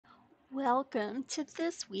Welcome to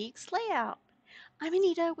this week's layout. I'm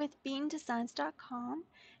Anita with beandesigns.com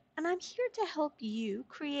and I'm here to help you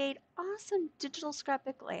create awesome digital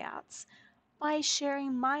scrapbook layouts by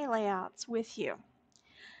sharing my layouts with you.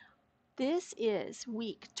 This is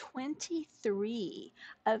week 23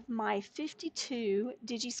 of my 52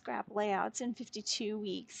 DigiScrap layouts in 52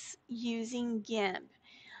 weeks using GIMP,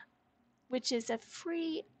 which is a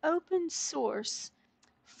free open source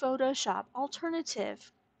Photoshop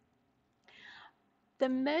alternative. The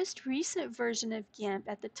most recent version of GIMP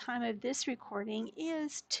at the time of this recording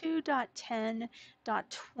is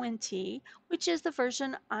 2.10.20, which is the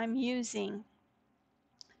version I'm using.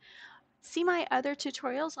 See my other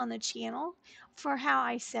tutorials on the channel for how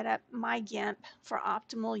I set up my GIMP for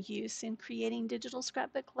optimal use in creating digital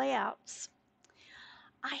scrapbook layouts.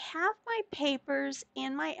 I have my papers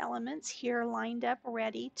and my elements here lined up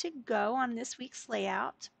ready to go on this week's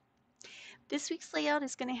layout. This week's layout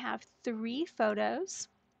is going to have 3 photos.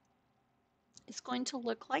 It's going to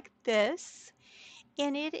look like this,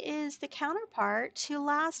 and it is the counterpart to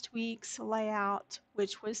last week's layout,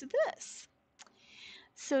 which was this.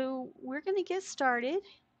 So we're going to get started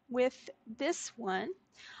with this one.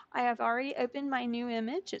 I have already opened my new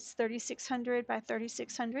image. It's 3600 by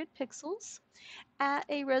 3600 pixels at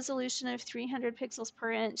a resolution of 300 pixels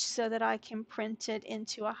per inch so that I can print it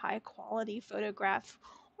into a high quality photograph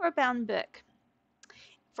or bound book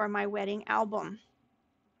for my wedding album.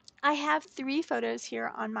 I have 3 photos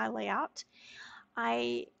here on my layout.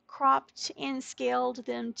 I cropped and scaled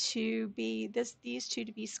them to be these two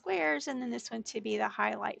to be squares and then this one to be the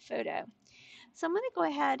highlight photo. So I'm going to go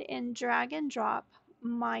ahead and drag and drop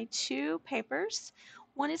my 2 papers.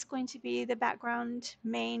 One is going to be the background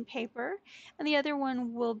main paper and the other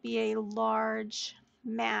one will be a large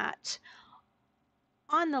mat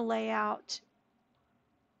on the layout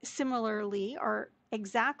similarly or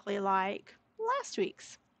exactly like last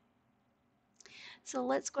week's. So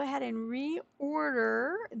let's go ahead and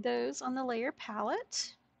reorder those on the layer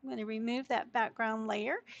palette. I'm going to remove that background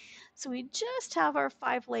layer. So we just have our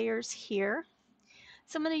 5 layers here.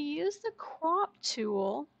 So I'm going to use the crop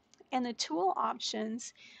tool and the tool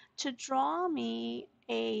options to draw me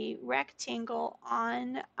a rectangle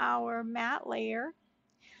on our matte layer.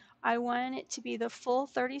 I want it to be the full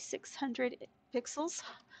 3600 pixels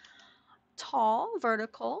tall,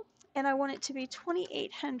 vertical, and I want it to be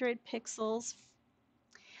 2800 pixels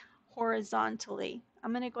horizontally.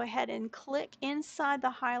 I'm going to go ahead and click inside the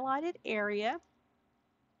highlighted area,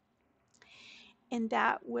 and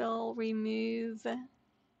that will remove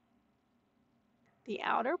the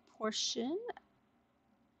outer portion.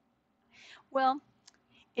 Well,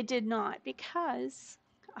 it did not because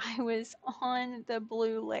I was on the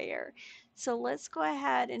blue layer. So let's go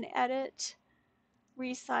ahead and edit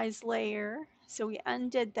resize layer. So we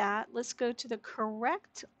undid that. Let's go to the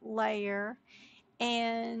correct layer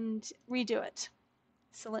and redo it.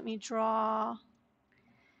 So let me draw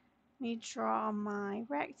my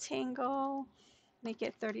rectangle, make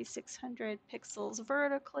it 3600 pixels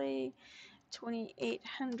vertically,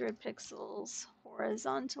 2800 pixels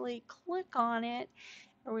horizontally. Click on it,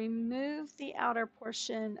 remove the outer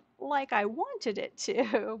portion like I wanted it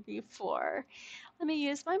to before. Let me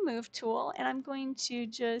use my move tool and I'm going to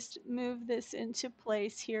just move this into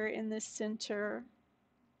place here in the center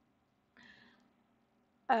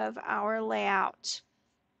of our layout.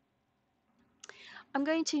 I'm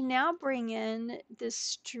going to now bring in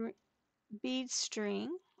this bead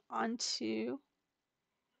string onto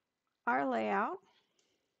our layout.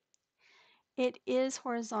 It is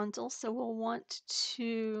horizontal, so we'll want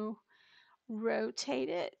to rotate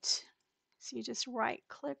it. So you just right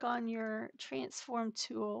click on your transform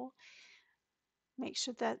tool, make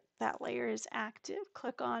sure that that layer is active,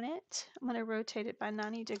 click on it. I'm going to rotate it by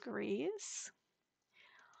 90 degrees.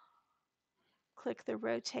 Click the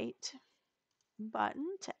rotate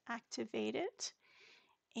button to activate it,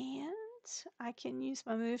 and I can use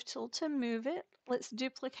my move tool to move it. Let's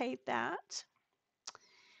duplicate that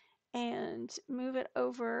and move it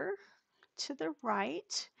over to the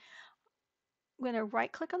right. I'm going to right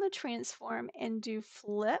click on the transform and do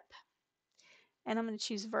flip, and I'm going to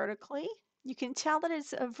choose vertically. You can tell that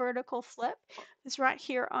it's a vertical flip. It's right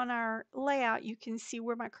here on our layout. You can see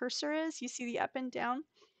where my cursor is. You see the up and down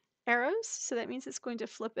arrows, so that means it's going to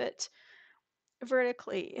flip it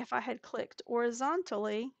vertically. If I had clicked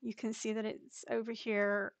horizontally, you can see that it's over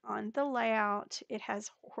here on the layout. It has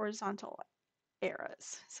horizontal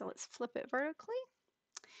arrows. So let's flip it vertically.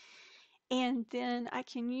 And then I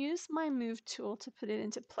can use my move tool to put it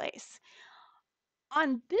into place.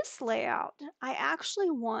 On this layout, I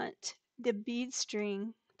actually want the bead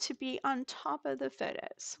string to be on top of the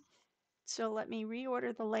photos. So let me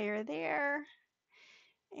reorder the layer there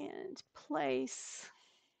and place.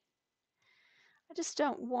 I just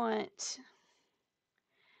don't want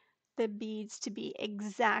the beads to be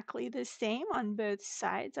exactly the same on both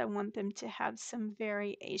sides. I want them to have some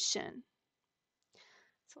variation.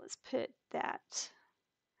 So let's put that.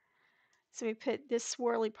 So we put this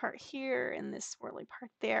swirly part here and this swirly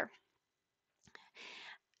part there.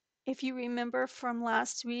 If you remember from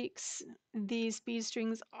last week's, these bead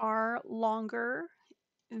strings are longer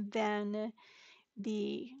than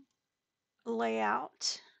the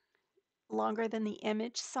layout, longer than the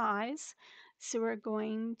image size. So we're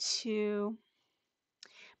going to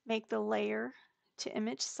make the layer to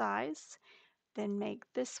image size, then make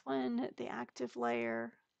this one the active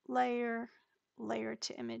layer, layer, layer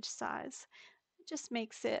to image size. It just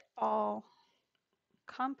makes it all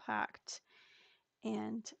compact.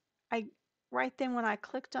 And I right then when I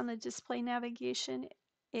clicked on the display navigation,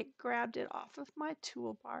 it grabbed it off of my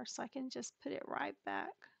toolbar, so I can just put it right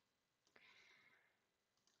back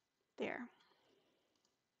there.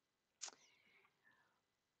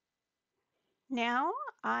 Now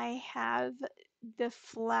I have the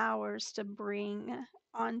flowers to bring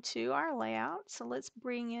onto our layout. So let's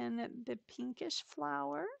bring in the pinkish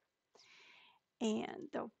flower and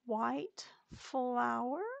the white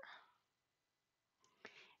flower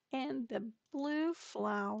and the blue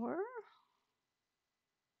flower,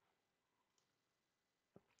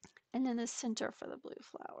 and then the center for the blue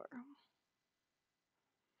flower.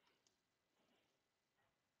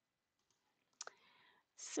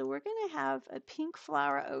 So we're going to have a pink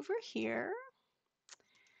flower over here.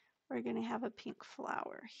 We're going to have a pink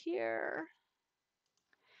flower here.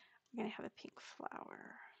 We're going to have a pink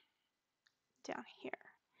flower down here.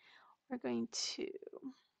 We're going to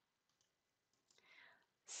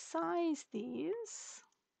size these,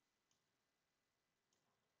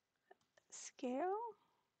 scale,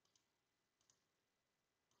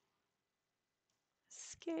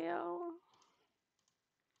 scale,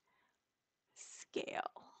 scale.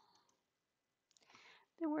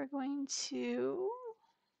 Then we're going to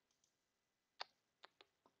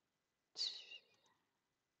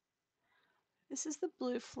this is the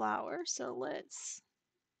blue flower, so let's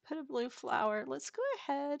put a blue flower. Let's go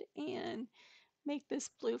ahead and make this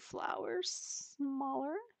blue flower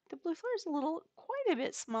smaller. The blue flower is quite a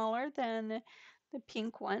bit smaller than the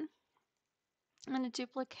pink one. I'm going to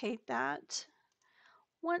duplicate that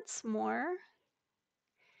once more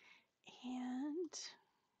and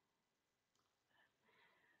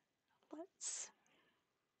let's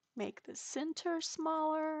make the center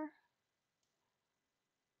smaller.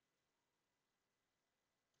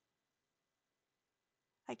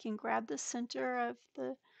 I can grab the center of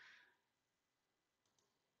the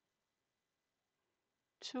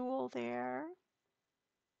tool there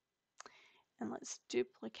and let's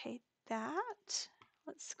duplicate that.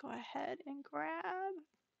 Let's go ahead and grab,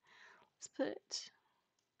 let's put,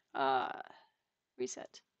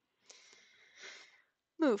 reset.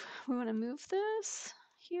 Move. We want to move this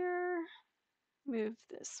here, move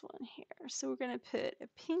this one here. So we're going to put a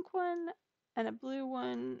pink one and a blue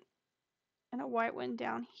one and a white one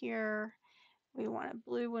down here. We want a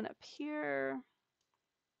blue one up here.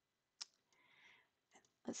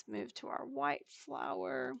 Let's move to our white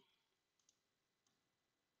flower.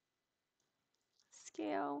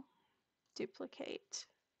 Scale, duplicate,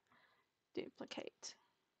 duplicate.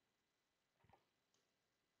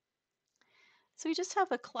 So we just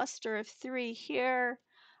have a cluster of 3 here,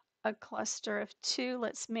 a cluster of 2.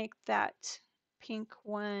 Let's make that pink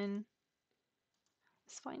one.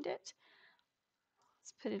 Let's find it.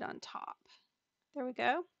 Let's put it on top. There we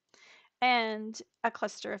go. And a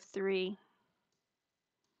cluster of 3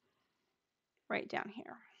 right down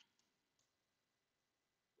here.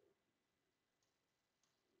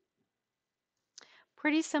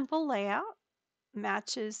 Pretty simple layout,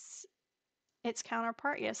 matches its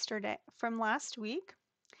counterpart yesterday from last week.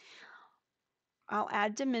 I'll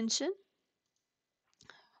add dimension,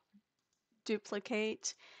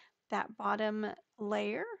 duplicate that bottom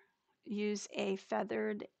layer, use a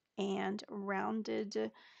feathered and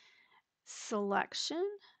rounded selection,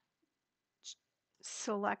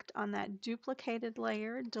 select on that duplicated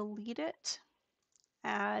layer, delete it,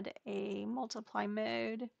 add a multiply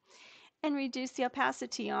mode, and reduce the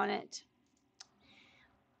opacity on it.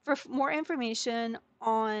 For more information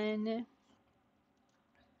on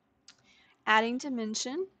adding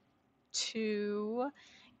dimension to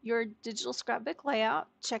your digital scrapbook layout,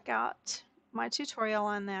 check out my tutorial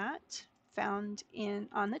on that found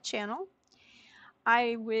on the channel.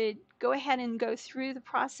 I would go ahead and go through the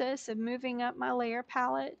process of moving up my layer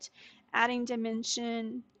palette, adding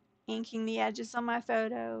dimension, inking the edges on my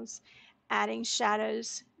photos, adding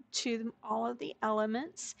shadows to all of the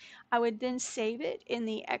elements. I would then save it in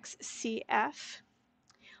the XCF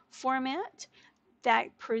format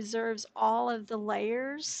that preserves all of the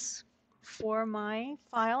layers for my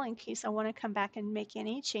file in case I want to come back and make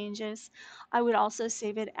any changes. I would also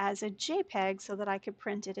save it as a JPEG so that I could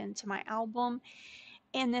print it into my album.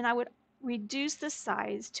 And then I would reduce the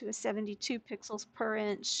size to a 72 pixels per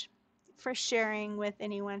inch for sharing with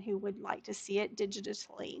anyone who would like to see it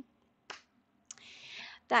digitally.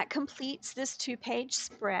 That completes this 2-page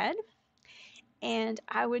spread. And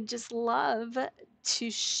I would just love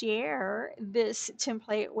to share this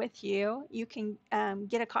template with you. You can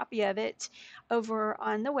get a copy of it over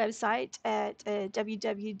on the website at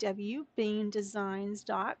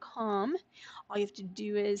www.beandesigns.com. All you have to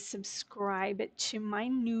do is subscribe to my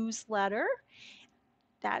newsletter.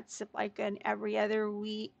 That's like an every other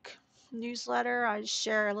week newsletter. I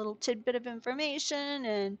share a little tidbit of information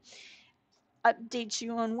and update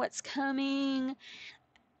you on what's coming.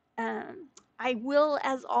 Um, I will,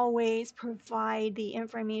 as always, provide the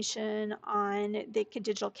information on the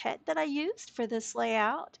digital kit that I used for this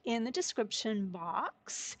layout in the description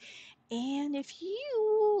box. And if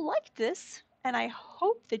you liked this, and I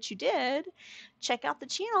hope that you did, check out the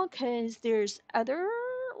channel because there's other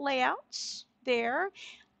layouts there.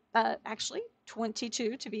 Actually,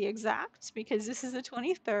 22 to be exact, because this is the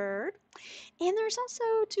 23rd. And there's also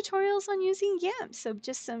tutorials on using GIMP. So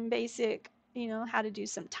just some basic, how to do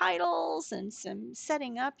some titles and some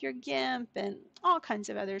setting up your GIMP and all kinds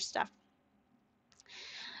of other stuff.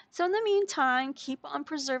 So in the meantime, keep on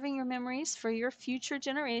preserving your memories for your future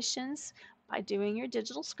generations by doing your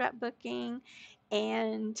digital scrapbooking.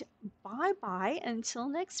 And bye-bye until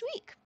next week.